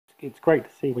it's great to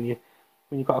see when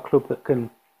you've got a club that can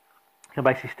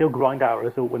basically still grind out a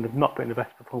result when they've not put in the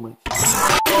best performance.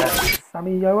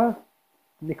 Samioa,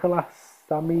 Nicolas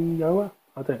Samioa.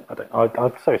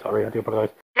 I'm so sorry. I do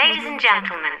apologise. Ladies and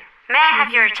gentlemen, may I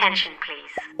have your attention,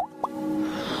 please?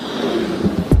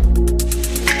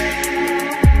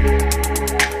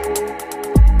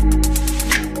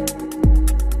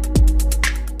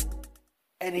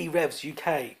 Any Revs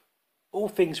UK, all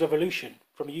things Revolution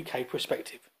from a UK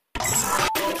perspective.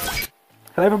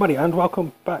 Hello everybody and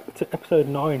welcome back to episode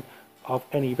 9 of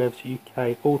Any Revs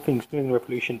UK, all things doing the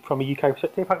Revolution from a UK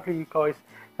perspective. Hopefully you guys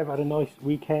have had a nice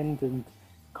weekend and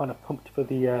kind of pumped for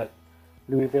the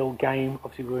Louisville game.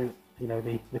 Obviously we're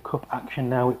in the cup action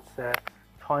now. It's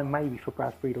time maybe for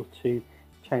Brad Friedel to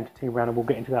change the team around, and we'll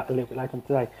get into that a little bit later on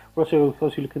today. We're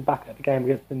also looking back at the game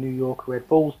against the New York Red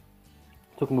Bulls,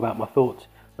 talking about my thoughts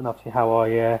and obviously how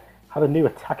I had a new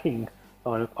attacking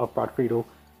line of Brad Friedel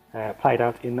played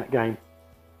out in that game,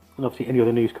 and obviously any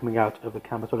other news coming out of the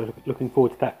camp as well. Looking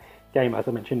forward to that game, as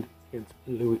I mentioned, against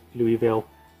Louisville.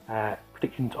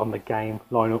 Predictions on the game,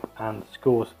 lineup and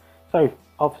scores. So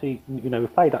obviously, we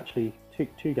played actually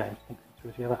two games, I think, since we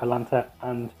were together, Atlanta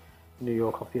and New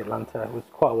York. Obviously Atlanta was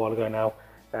quite a while ago now.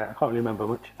 I can't really remember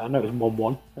much. I know it was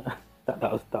 1-1. that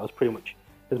was pretty much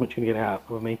as much going to get out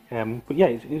of me. But yeah,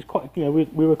 it was quite. We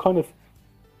were kind of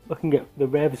looking at the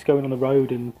Revs going on the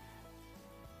road and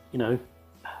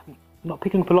not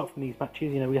picking up a lot from these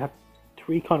matches. We had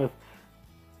 3 kind of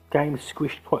games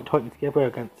squished quite tightly together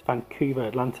against Vancouver,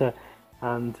 Atlanta,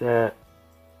 and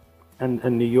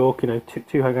New York.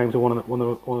 Two home games and one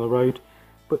on the road.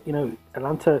 But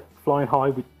Atlanta flying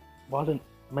high. Wasn't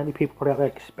many people probably out there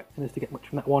expecting us to get much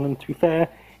from that one. And to be fair,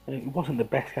 it wasn't the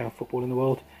best game of football in the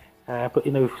world. But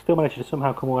we've still managed to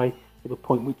somehow come away with a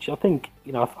point, which I think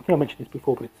I think I mentioned this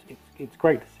before, but it's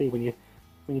great to see when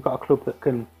you've got a club that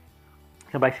can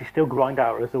basically still grind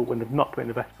out a result when they've not put in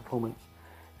the best performance.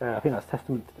 I think that's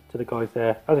testament to the guys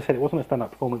there. As I said, it wasn't a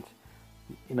stand-up performance.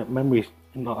 Memory's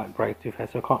not that great, to be fair,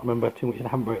 so I can't remember too much, and I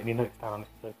haven't written any notes down on it,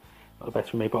 so not the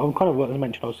best for me. But I'm kind of, as I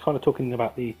mentioned, I was kind of talking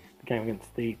about the game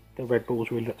against the Red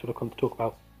Bulls. Really, that's what I've come to talk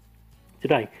about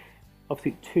today.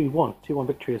 Obviously, 2-1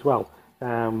 victory as well.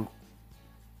 I'm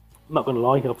not going to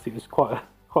lie, obviously it was quite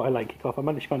a late kick-off. I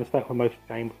managed to kind of stay up for most of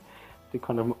the game, to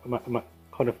kind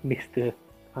of miss the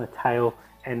kind of tail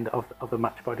end of the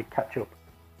match, but I did catch up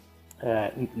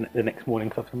the next morning,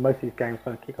 because obviously most of these games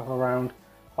kind of kick off around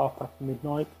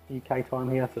midnight UK time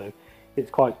here, so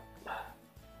it's quite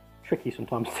tricky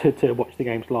sometimes to watch the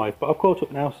games live. But I've caught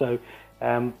up now, so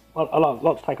a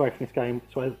lot to take away from this game.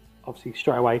 So obviously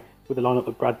straight away with the lineup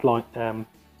of Brad line.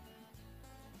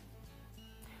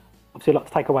 Obviously a lot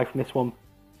to take away from this one.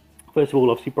 First of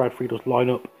all, obviously Brad Friedel's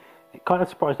lineup. It kind of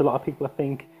surprised a lot of people, I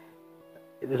think.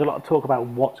 There's a lot of talk about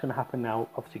what's going to happen now.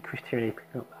 Obviously Chris Tierney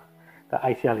picking up that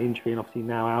ACL injury and obviously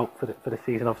now out for the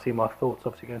season. Obviously my thoughts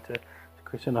obviously going to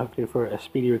Chris, and hopefully for a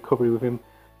speedy recovery with him.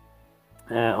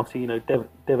 Obviously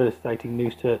devastating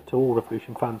news to all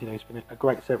Revolution fans. It's been a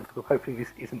great service to the club. Hopefully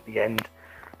this isn't the end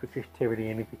for Chris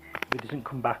Tierney, and if he doesn't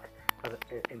come back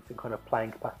in some kind of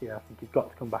playing capacity, I think he's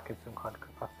got to come back in some kind of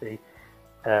capacity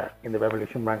in the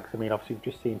Revolution ranks. I mean, obviously we've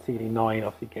just seen CD9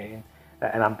 obviously getting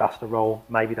an ambassador role.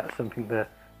 Maybe that's something that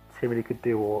Tierney could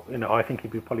do, or I think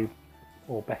he'd be probably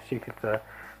more best suited for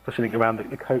something around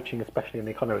the coaching, especially in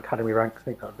the kind of academy ranks. I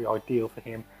think that would be ideal for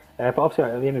him. But obviously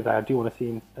at the end of the day, I do want to see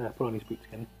him put on his boots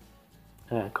again,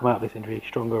 come out of this injury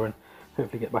stronger, and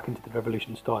hopefully get back into the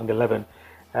Revolution starting 11.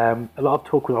 A lot of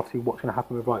talk was obviously what's going to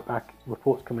happen with right back.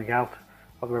 Reports coming out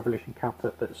of the Revolution camp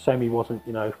that Somi wasn't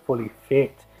fully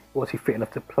fit. Was he fit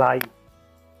enough to play?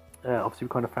 Obviously we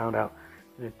kind of found out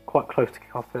quite close to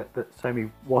kick off that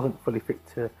Somi wasn't fully fit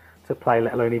to play,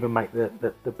 let alone even make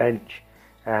the bench.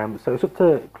 So it's up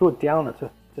to Claude Dialna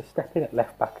to step in at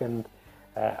left back, and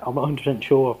I'm not 100%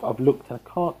 sure. I've looked and I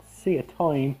can't see a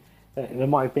time. There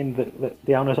might have been that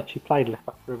Dialna's actually played left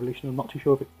back for Revolution. I'm not too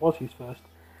sure if it was his first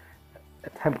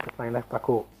attempt to play left back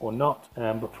or not.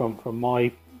 But from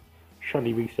my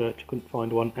shoddy research, I couldn't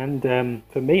find one. And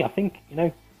for me, I think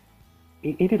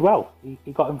he did well.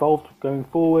 He got involved going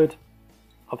forward.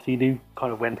 Obviously, he knew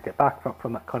kind of when to get back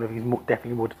from that kind of. He's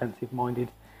definitely more defensive minded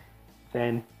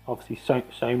than obviously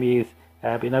Somi is.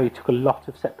 But he took a lot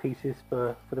of set pieces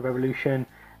for the Revolution.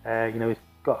 He's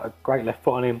got a great left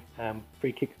foot on him.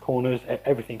 Free kicks, corners,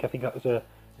 everything. I think that was a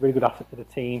really good asset to the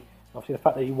team. Obviously, the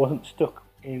fact that he wasn't stuck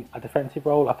in a defensive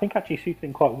role, I think actually suited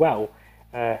him quite well.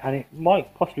 And it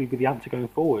might possibly be the answer going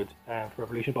forward for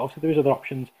Revolution. But obviously, there is other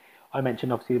options. I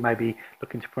mentioned obviously maybe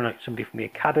looking to promote somebody from the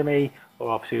academy, or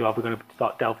obviously are we going to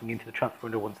start delving into the transfer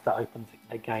window once that opens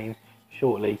again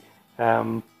shortly.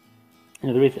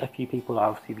 there is a few people that are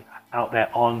obviously out there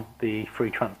on the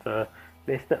free transfer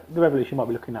list that the Revolution might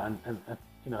be looking at and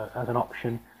as an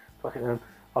option. So I think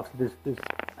obviously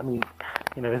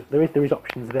there is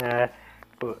options there,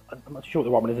 but I'm not sure what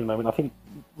the right one is at the moment. I think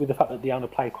with the fact that Diana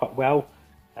played quite well,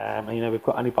 and we've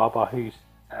got Annie Barber who's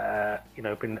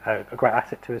been a great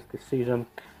asset to us this season,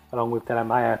 along with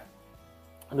Delamaya.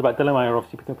 And about Delamaya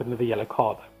obviously picking up another yellow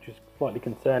card, which is slightly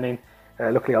concerning.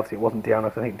 Luckily, obviously, it wasn't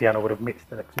Diana, so I think Diana would have missed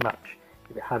the next match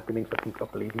if it had been. I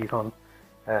believe he's on.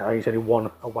 He's only one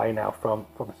away now from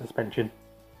a suspension.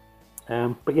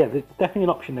 But yeah, there's definitely an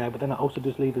option there. But then that also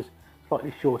does leave us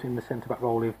slightly short in the centre back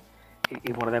role. If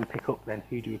one of them pick up, then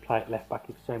who do we play at left back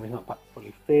if Somi's not back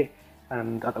fully fit?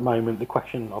 And at the moment, the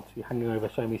question obviously hanging over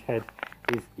Somi's head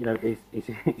is,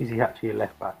 is he actually a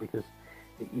left back? Because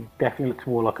he definitely looks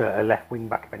more like a left wing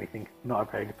back, if anything. Not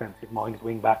a very defensive-minded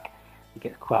wing back. He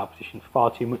gets caught out of position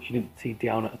far too much. You didn't see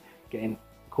Diana getting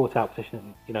caught out of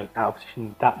position, out of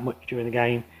position that much during the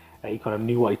game. He kind of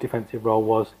knew what his defensive role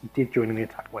was. He did join in the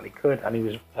attack when he could, and he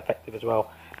was effective as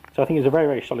well. So I think it was a very,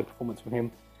 very solid performance from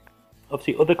him.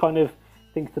 Obviously, other kind of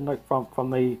things to note from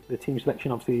the team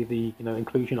selection. Obviously, the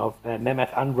inclusion of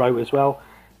Nemeth and Rowe as well,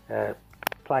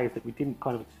 players that we didn't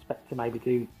kind of expect to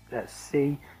maybe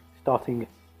see starting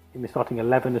in the starting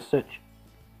 11 as such,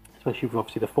 especially with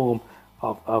obviously the form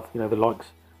of the likes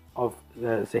of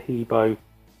Zahibo,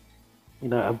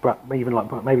 and even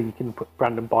like maybe you can put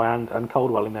Brandon By and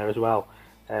Coldwell in there as well.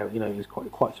 It was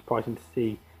quite surprising to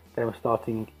see them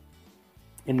starting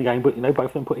in the game, but both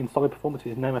of them put in solid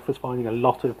performances. Nemeth was finding a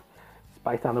lot of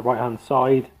space down the right hand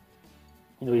side.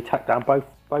 He attacked down both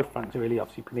flanks really.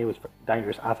 Obviously, Panir was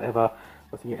dangerous as ever,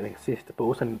 getting an assist, but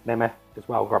also Nemeth as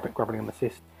well grabbing an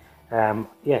assist.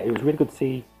 It was really good to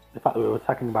see the fact that we were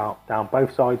attacking down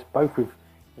both sides, both with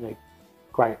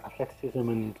great athleticism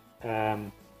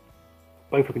and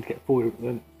both looking to get forward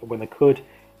when they could,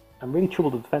 and really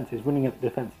troubled the defences, running at the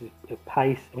defences at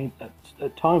pace. I mean,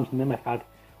 at times Nemeth had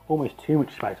almost too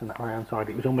much space on that right hand side.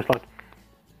 It was almost like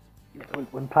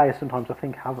when players sometimes I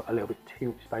think have a little bit too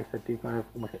much space, they do kind of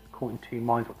almost get caught in two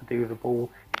minds what to do with the ball.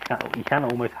 You can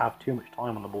almost have too much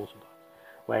time on the ball sometimes.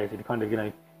 Whereas if you kind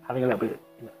of having a little bit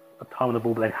of time on the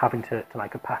ball, but then having to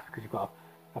make a pass because you've got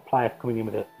a player coming in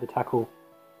with the tackle,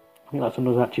 I think that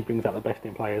sometimes actually brings out the best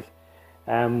in players.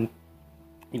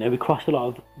 We crossed a lot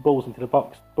of balls into the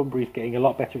box. Bunbury's getting a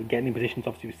lot better at getting in positions.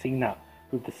 Obviously, we've seen that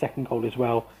with the second goal as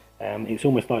well. It's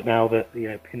almost like now that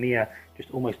Pania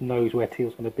just almost knows where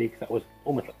Teal's going to be, because that was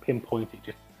almost like pinpointed,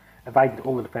 just evaded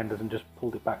all the defenders and just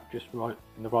pulled it back just right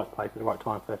in the right place at the right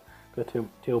time for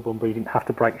Teal. Bunbury didn't have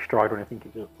to break stride or anything.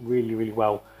 It was a really, really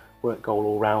well worked goal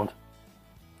all round.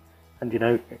 And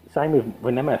same with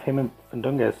Nemeth, him and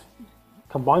Fundungas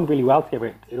combined really well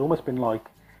together. It almost been like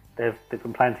they've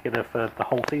been playing together for the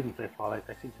whole season so far.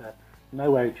 They seem to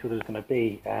know where each other is going to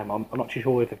be. I'm not too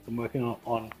sure if they've been working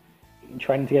on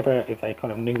training together, if they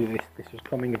kind of knew that this was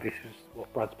coming, if this was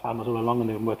what Brad's plan was all along, and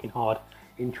they've been working hard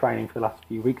in training for the last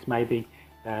few weeks maybe,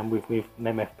 with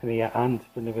Nemeth, Pania and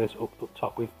Fundungas up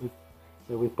top with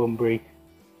Bunbury.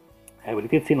 But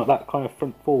it did seem like that kind of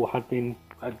front four had been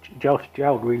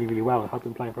gelled really, really well and had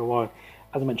been playing for a while.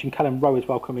 As I mentioned, Callum Rowe as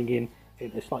well coming in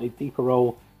a slightly deeper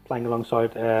role, playing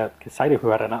alongside Casado, who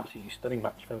had an absolutely stunning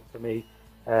match for me.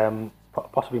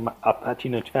 Possibly,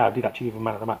 actually, no, I did actually give him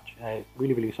man of the match.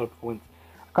 Really, really solid performance.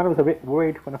 I kind of was a bit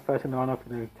worried when I first in the lineup.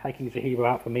 Taking Zahibo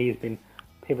out for me has been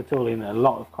pivotal in a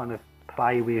lot of kind of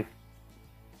play with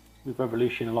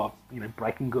Revolution. A lot of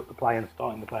breaking up the play and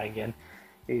starting the play again.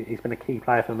 He's been a key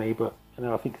player for me, but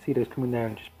I think Casado's come in there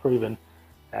and just proven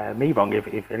me wrong.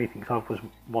 If anything, I was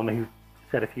one who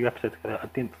said a few episodes ago that I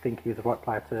didn't think he was the right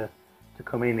player to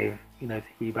come in if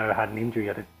Zahibo had an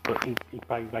injury. But he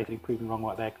basically proven wrong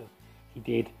right there, because he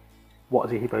did what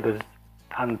Zahibo does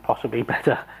and possibly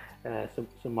better.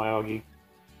 Some might argue.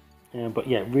 But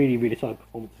yeah, really, really solid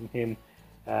performance from him.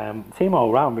 Team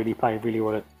all round really played really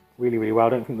well. I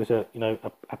don't think there's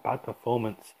a bad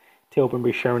performance.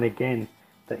 Tilbury showing again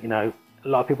that a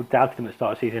lot of people doubted him at the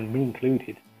start of the season, me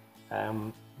included.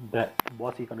 But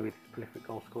was he going to be this prolific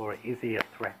goal scorer? Is he a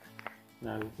threat?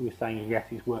 We were saying yes,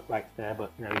 his work rate's there,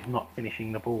 but he's not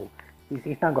finishing the ball.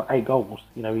 He's now got 8 goals.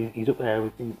 He's up there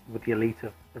with the elite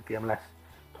of the MLS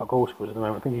top goal scorers at the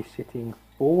moment. I think he's sitting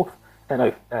 4th.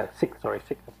 Sixth. Sorry,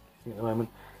 6th at the moment.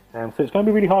 So it's going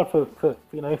to be really hard for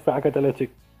Agudelo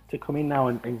to come in now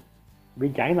and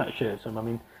regain that shirt. I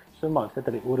mean, some might have said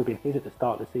that it would have been his at the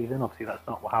start of the season. Obviously, that's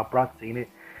not how Brad's seen it.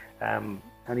 And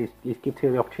he's given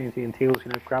Teal the opportunity, and Teal's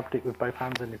grabbed it with both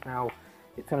hands, and it's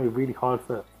going to be really hard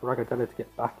for Agudelo to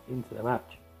get back into the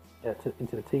match,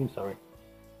 into the team. Sorry.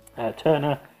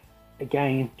 Turner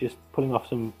again, just pulling off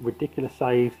some ridiculous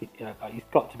saves. He's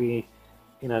got to be,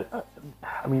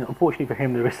 I mean, unfortunately for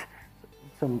him, there is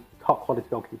some top quality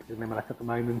goalkeepers in MLS at the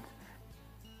moment.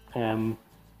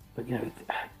 But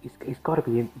he's got to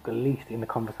be at least in the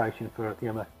conversation for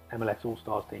the MLS All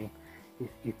Stars team.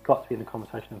 He's got to be in the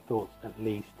conversation and thoughts at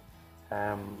least,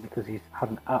 because he's had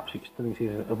an absolute stunning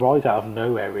season, a rise out of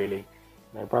nowhere really.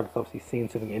 Brad's obviously seen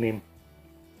something in him,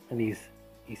 and he's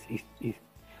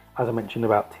as I mentioned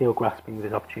about Teal grasping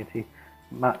this opportunity.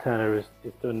 Matt Turner has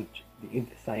done the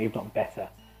same, if not better,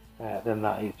 than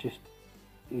that. He's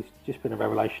just been a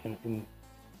revelation.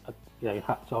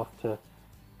 Hats off to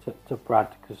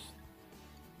Brad, because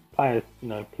players,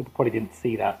 people probably didn't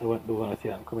see that. They weren't going to see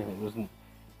that coming. It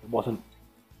wasn't.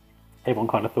 Everyone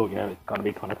kind of thought, it's going to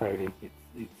be Conor Cody.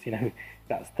 It's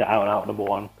that's the out number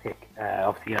one pick.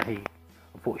 Obviously, he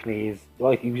unfortunately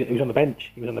he was on the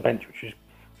bench. He was on the bench, which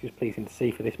was pleasing to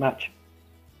see for this match.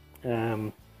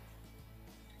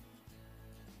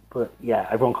 But yeah,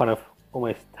 everyone kind of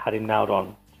almost had him nailed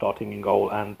on starting in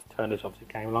goal, and Turner's obviously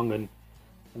came along and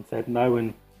said no,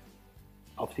 and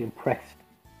obviously impressed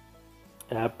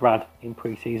Brad in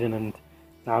pre-season, and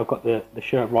now got the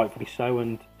shirt rightfully so,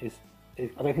 and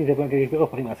I don't think they're going to give it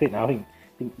up. I think that's it now. I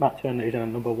think Matt Turner is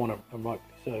on number one, and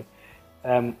rightfully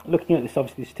so. Looking at this,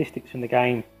 obviously the statistics from the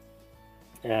game,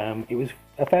 it was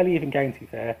a fairly even game, to be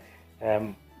fair.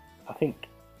 I think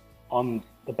on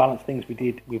the balance things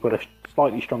we've got a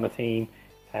slightly stronger team.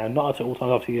 Not at all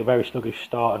times, obviously a very sluggish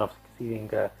start, and obviously conceding,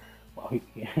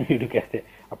 who'd have guessed it,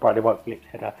 a Bradley White Phillips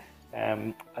header.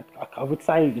 I would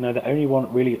say, the only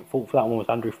one really at fault for that one was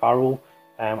Andrew Farrell.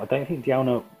 I don't think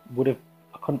Diallo would have,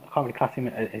 I can't really class him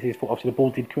as his fault. Obviously the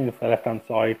ball did come in for the left-hand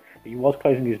side, but he was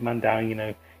closing his man down,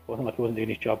 it wasn't like he wasn't doing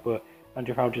his job, but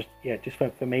Andrew Farrell just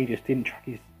for me, just didn't track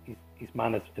his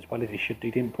man as well as he should do.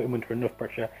 He didn't put him under enough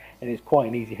pressure, and it's quite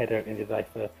an easy header at the end of the day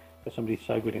for somebody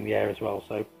so good in the air as well.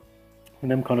 So, and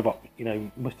them kind of,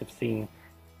 must have seen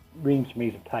reams and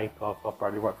reams of tape of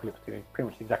Bradley White Phillips doing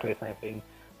pretty much exactly the same thing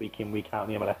week in, week out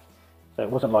in the MLS. So it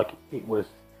wasn't like it was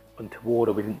untoward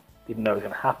or we didn't know it was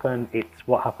going to happen. It's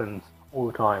what happens all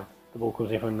the time. The ball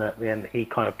comes in from the end, he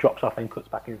kind of drops off and cuts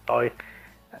back inside.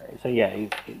 So yeah,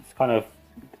 it's kind of,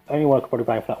 only one I could probably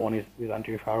blame for that one is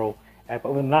Andrew Farrell. But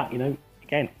other than that,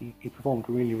 again, he performed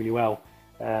really, really well.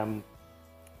 Didn't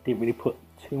really put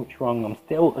too much wrong. I'm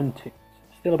still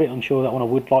a bit unsure. That one I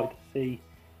would like to see,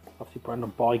 obviously,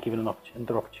 Brandon Bye given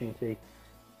another opportunity.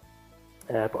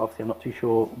 But obviously I'm not too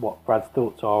sure what Brad's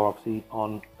thoughts are obviously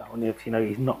on that one. Obviously,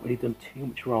 he's not really done too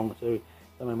much wrong at the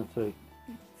moment, so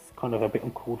it's kind of a bit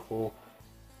uncalled for,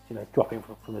 dropping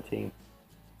from the team.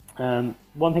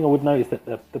 One thing I would note is that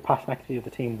the passing accuracy of the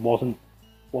team wasn't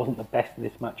the best in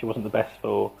this match. It wasn't the best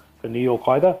for New York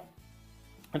either.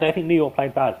 And I think New York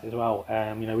played bad as well.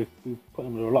 We put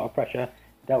them under a lot of pressure,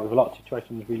 dealt with a lot of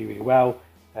situations really, really well.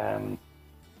 I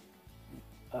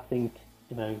think,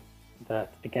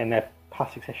 that again their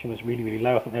pass succession was really, really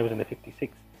low. I think they was in the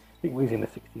 56. I think we was in the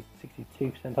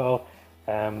 62 percentile.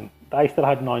 They still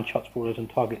had 9 shots for us on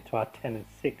target to our 10 and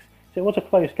 6. So it was a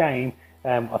close game.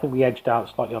 I think we edged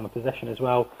out slightly on the possession as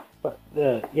well. But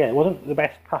it wasn't the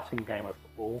best passing game of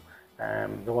football.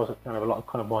 There was a lot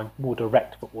of more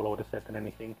direct football, I would have said, than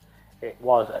anything. It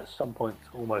was at some points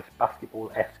almost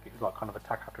basketball-esque. It was like kind of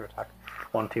attack after attack.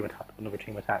 One team attacked, another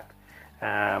team attacked.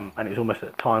 And it was almost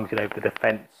at times, the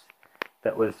defence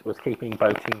that was keeping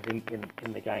both teams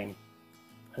in the game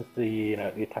as the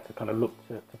attacker kind of looked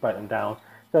to break them down.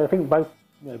 So I think both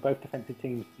defensive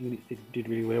teams units did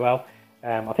really, really well.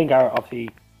 I think obviously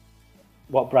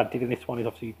what Brad did in this one is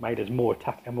obviously made us a more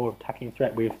attacking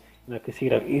threat with,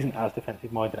 Casido isn't as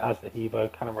defensive minded as the Hevo.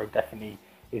 Canaro definitely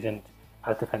isn't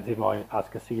as defensive minded as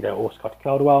Casido or Scotty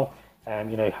Caldwell.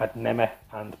 Had Nemeth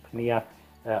and Pania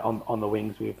on the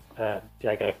wings with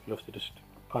Diego loves to just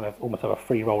kind of almost have a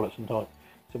free roll at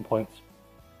some points.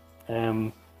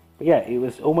 But yeah, it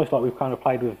was almost like we've kind of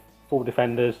played with 4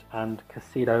 defenders and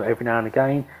Casido every now and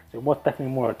again. So it was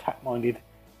definitely more attack-minded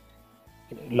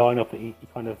lineup that he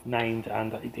kind of named,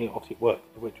 and obviously it worked.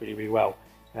 It worked really, really well.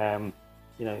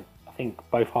 I think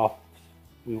both halves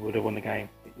we would have won the game.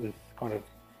 It was kind of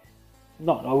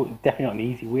definitely not an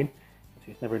easy win.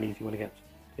 It's never an easy win against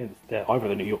either of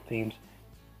the New York teams.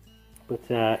 But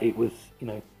it was,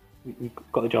 we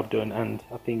got the job done, and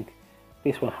I think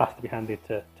this one has to be handed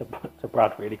to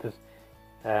Brad really, because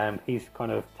he's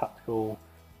kind of tactical.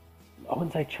 I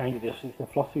wouldn't say change. The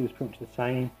philosophy was pretty much the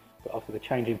same, but obviously the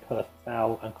change in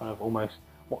personnel and kind of almost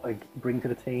what they bring to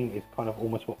the team is kind of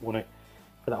almost what won it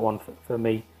for that one for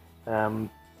me. The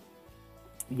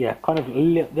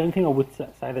only thing I would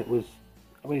say that was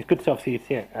I mean, it's good to obviously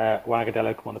see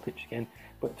Wagadello come on the pitch again,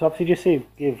 but to obviously just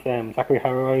give Zachary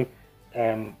Harrow,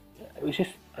 it was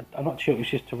just, I'm not sure, it was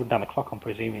just to run down the clock, I'm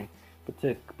presuming, but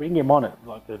to bring him on at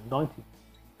like the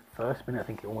 91st minute, I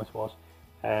think it almost was.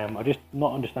 I'm just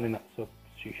not understanding that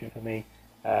substitution for me.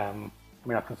 I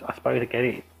mean, I suppose I get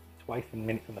it, it's wasting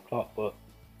minutes on the clock, but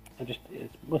it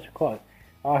must be quite.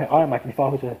 I imagine if I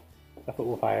was a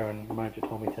football player and the manager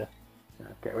told me to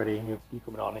get ready and you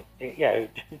coming on,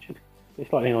 it's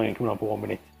slightly annoying coming on for 1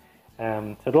 minute.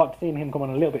 So I'd like to see him come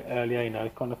on a little bit earlier,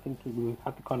 kind of thinking we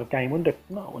had the kind of game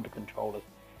not under control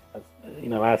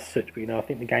as such, but I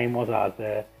think the game was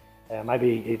as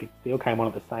maybe if they all came on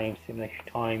at the similar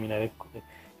time, I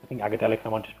think Agadello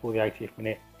came on just before the 80th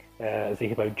minute,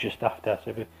 Zihibo just after,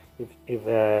 so if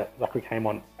Zachary came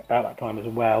on about that time as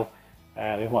well, we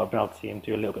might have been able to see him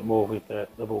do a little bit more with the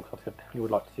ball, because I definitely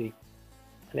would like to see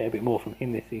a little bit more from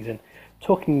him this season.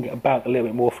 Talking about a little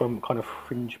bit more from kind of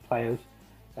fringe players,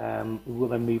 we will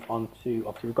then move on to,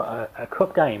 obviously we've got a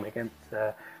cup game against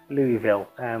Louisville.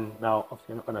 Now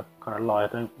obviously I'm not going to kind of lie, I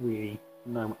don't really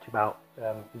know much about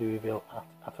Louisville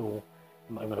at all.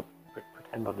 I'm not even going to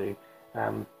pretend I do.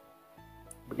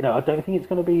 But I don't think it's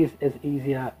going to be as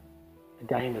easy a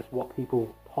game as what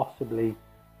people possibly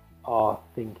are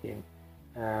thinking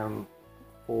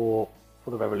for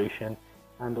the Revolution.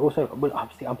 And also,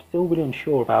 obviously, I'm still really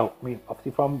unsure about. I mean,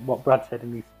 obviously, from what Brad said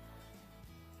in his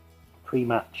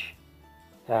pre-match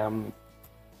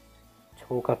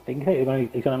talk, I think he's going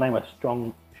to name a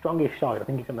strongish side. I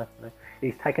think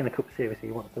he's taking the cup seriously.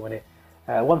 He wants to win it.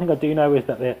 One thing I do know is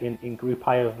that they're in Group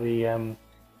A of the.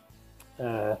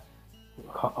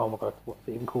 Oh my God, what's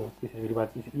it even called? This is really bad.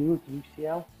 Is it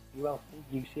UCL? ULC?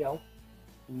 UCL?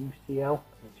 UCL?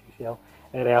 UCL.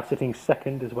 They are sitting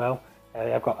second as well.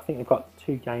 I think they've got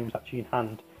 2 games actually in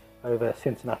hand over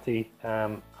Cincinnati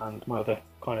and my other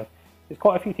kind of. There's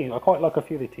quite a few teams. I quite like a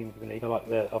few of the teams in the league. I like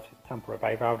obviously Tampa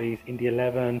Bay Rowdies, Indy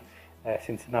 11,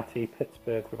 Cincinnati,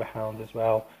 Pittsburgh Riverhounds as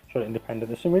well. Charlotte Independent.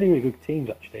 There's some really, really good teams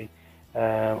actually.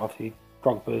 Obviously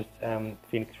Drogba's,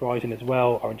 Phoenix Rising as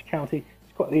well, Orange County.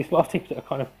 There's a lot of teams that I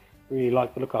kind of really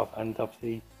like the look of, and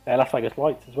obviously Las Vegas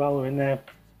Lights as well are in there.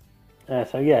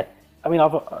 So yeah, I mean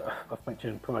I've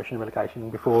mentioned promotion and relegation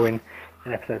before in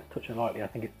an episode touching lightly. I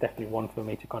think it's definitely one for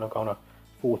me to kind of go on a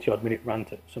 40-odd minute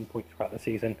rant at some point throughout the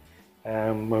season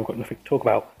when we've got nothing to talk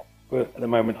about. But at the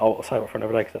moment I'll say it for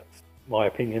another day because that's my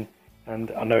opinion, and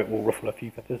I know it will ruffle a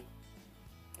few feathers.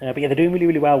 But yeah, they're doing really,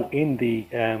 really well in the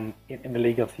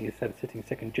league. Obviously, you said sitting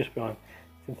second just behind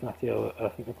Cincinnati. I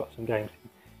think they've got some games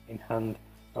in hand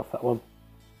off that one.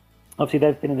 Obviously,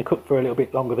 they've been in the cup for a little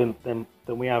bit longer than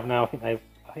we have now. I think they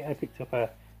picked up a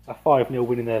 5-0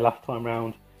 win in their last time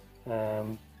round. I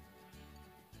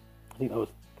think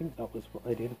that was what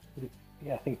they did.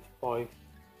 Yeah, I think it's 5.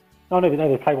 No,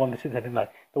 they played one this season, didn't they?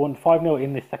 They won 5-0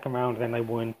 in this second round, and then they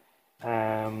won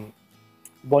 1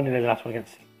 in their last one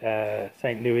against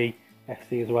St. Louis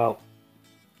FC as well.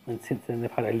 And since then,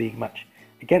 they've had a league match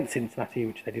against Cincinnati,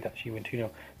 which they did actually win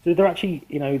 2-0. So they're actually,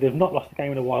 they've not lost a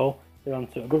game in a while. They're on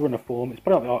to a good run of form. It's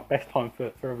probably not the best time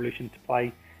for Revolution to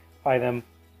play them.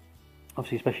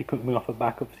 Obviously, especially coming off the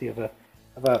back, obviously, of a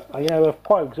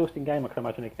quite exhausting game, I can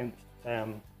imagine, against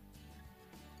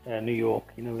New York.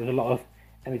 There's a lot of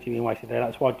energy being wasted there.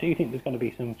 That's why I do think there's going to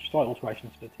be some slight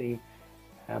alterations to the team.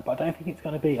 But I don't think it's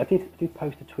going to be. I did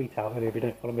post a tweet out earlier. If you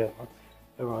don't follow me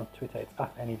over on Twitter, it's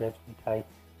 @AnyRevsUK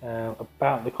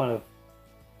about the kind of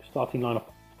starting lineup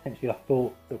potentially I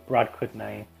thought that Brad could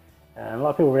name. And a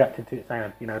lot of people reacted to it saying,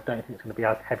 I don't think it's going to be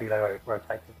as heavily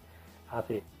rotated as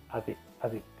it as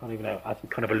he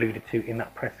kind of alluded to in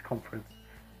that press conference,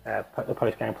 the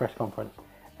post-game press conference.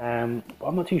 But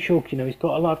I'm not too sure. He's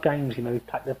got a lot of games.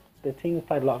 The team has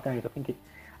played a lot of games.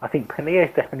 I think Pania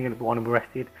is definitely going to be one to be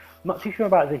rested. I'm not too sure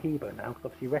about Zahibo now, because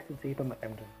obviously he rested Zahibo.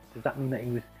 Does that mean that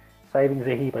he was saving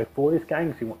Zahibo for this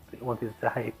game? So he wanted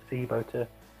Zahibo to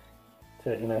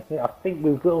I think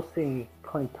we will see.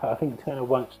 I think Turner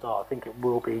won't start. I think it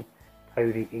will be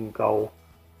Cody in goal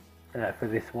for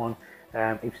this one.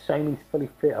 If Somi's fully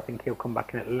fit, I think he'll come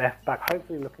back in at left back.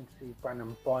 Hopefully, looking to see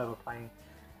Brandon Boyle playing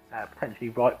potentially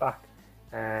right back,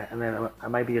 and then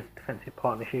maybe a defensive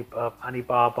partnership of Annie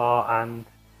Barbar and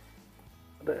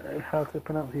I don't know how to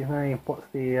pronounce his name. What's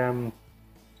the other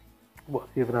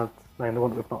lad's name? The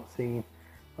one that we've not seen.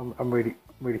 I'm really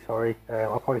sorry.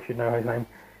 I probably should know his name.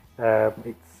 I'm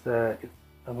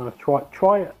going to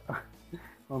try it.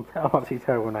 I'm actually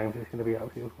terrible names. It's going to be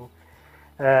absolutely awful.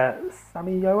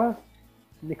 Samioa,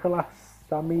 Nicolas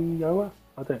Samioa.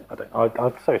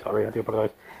 I'm so sorry. I do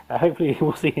apologise. Hopefully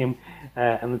we'll see him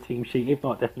on the team sheet. If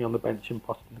not, definitely on the bench and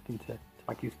possibly looking to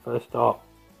make his first start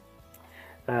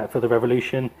for the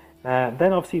Revolution.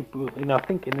 Then obviously, I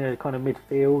think in the kind of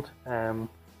midfield,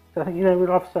 so I think, we'll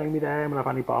have Somi there, we'll have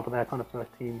Andy Barber there, kind of first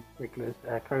team regulars,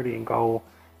 Cody in goal,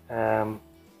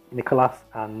 Nicholas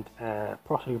and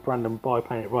possibly Brandon Boy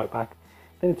playing it right back.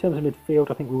 Then in terms of midfield,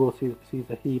 I think we will see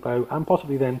Zahibo and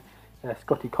possibly then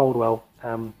Scotty Caldwell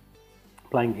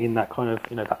playing in that kind of,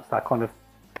 that's that kind of,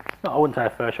 I wouldn't say our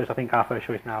first choice. I think our first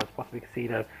choice now is possibly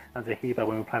Casido and Zahibo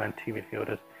when we play them two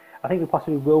midfielders. I think we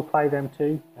possibly will play them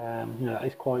too. That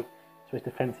is quite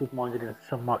defensive minded, as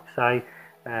some might say.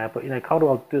 But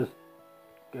Caldwell does.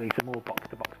 He's a more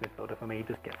box-to-box midfielder for me. He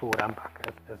does get forward and back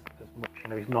as much.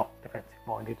 He's not defensive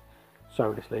minded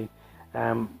solely.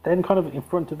 Then kind of in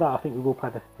front of that, I think we will play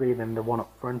the three and then the one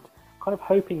up front. Kind of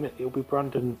hoping that it will be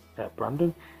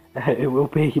it will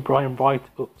be Brian Wright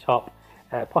up top,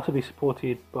 possibly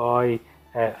supported by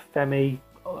Femi.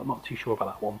 I'm not too sure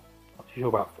about that one. Not too sure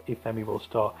about if Femi will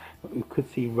start. But we could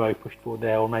see Rowe pushed forward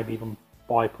there, or maybe even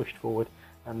Bai pushed forward,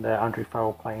 and Andrew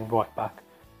Farrell playing right back.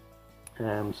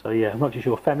 So yeah, I'm not too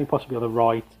sure. Femi possibly on the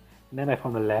right, Nemeth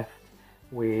on the left,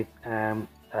 with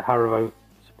Haribo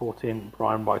supporting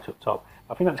Brian Wright up top.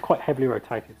 I think that's quite heavily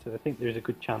rotated, so I think there is a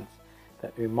good chance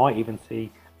that we might even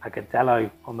see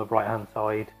Agadello on the right hand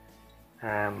side,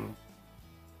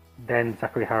 then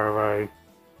Zachary Haribo,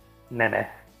 Nemeth,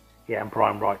 and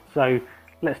Brian Wright. So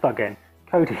let's start again.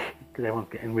 Cody, because everyone's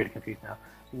getting really confused now.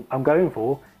 I'm going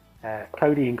for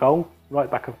Cody in goal, right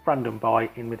back of Brandon Bai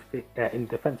in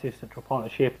defensive central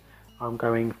partnership. I'm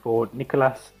going for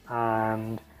Nicholas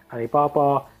and Ali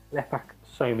Baba, left back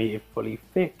Somi if fully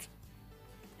fit.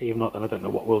 If not, then I don't know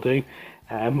what we'll do.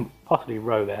 Possibly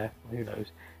Rowe there, who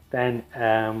knows. Then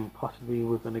possibly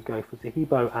we're going to go for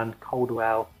Zahibo and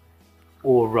Caldwell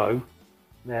or Rowe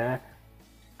there.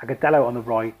 Agadello on the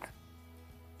right.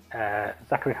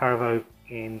 Zachary Haribo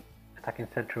in attacking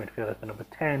central midfield as the number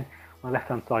 10. On the left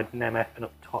hand side, Nemeth, and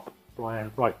up top,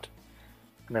 Brian Wright.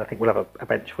 And then I think we'll have a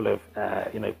bench full of,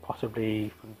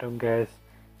 possibly Fundunges.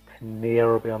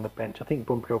 Kinnear will be on the bench. I think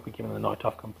Bumpy will be given the night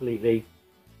off completely.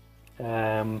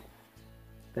 Then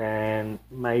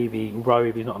maybe Rowe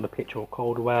if he's not on the pitch, or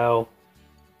Caldwell.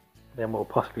 Then we'll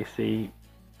possibly see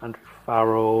Andrew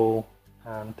Farrell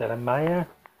and Delamaya,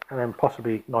 and then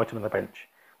possibly Knighton on the bench.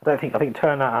 I think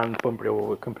Turner and Bunbury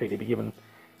will completely be given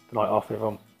the night off if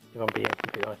I'm being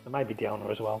completely honest. And maybe Diana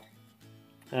as well.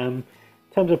 In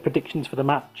terms of predictions for the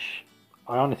match,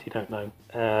 I honestly don't know.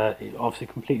 It obviously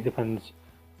completely depends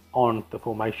on the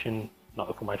formation, not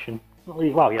the formation. Not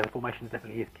really, well, yeah, the formation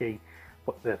definitely is key.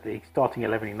 But the starting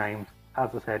 11 names, as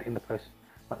I said in the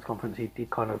post-match conference, he did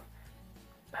kind of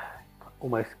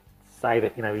almost say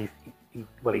that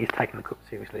he's taking the cup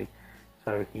seriously.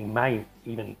 So he may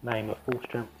even name a full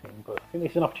strength team. But I think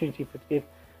this is an opportunity to give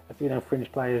a few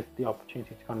fringe players the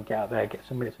opportunity to kind of get out there, get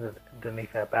some minutes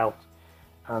underneath their belt,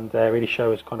 and really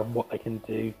show us kind of what they can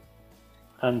do.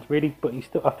 And really, but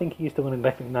I think he's still going to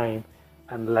definitely name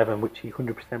an 11, which he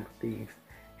 100% believes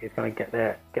is going to get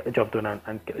the job done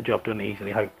and get the job done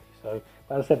easily, hopefully. So,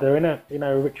 but as I said, they're in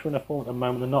a rich run of form at the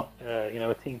moment. They're not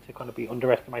a team to kind of be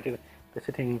underestimated. They're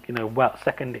sitting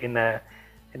second in their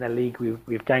league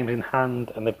with games in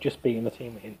hand, and they've just beaten the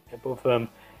team above them.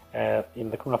 They're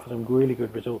coming off with some really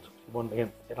good results. One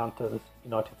against Atlanta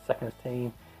United's second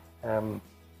team.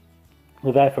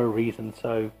 We're there for a reason,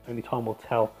 so only time will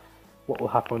tell what will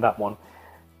happen with that one.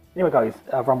 Anyway, guys,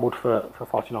 I've rambled for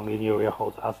far too long in your ear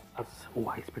holes, as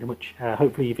always, pretty much.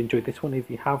 Hopefully you've enjoyed this one. If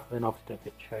you have, then obviously don't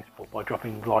forget to show support by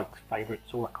dropping likes,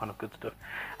 favourites, all that kind of good stuff.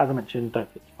 As I mentioned, don't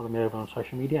forget to follow me over on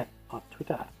social media, on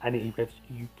Twitter at Revs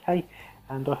UK,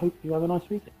 and I hope you have a nice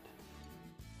week.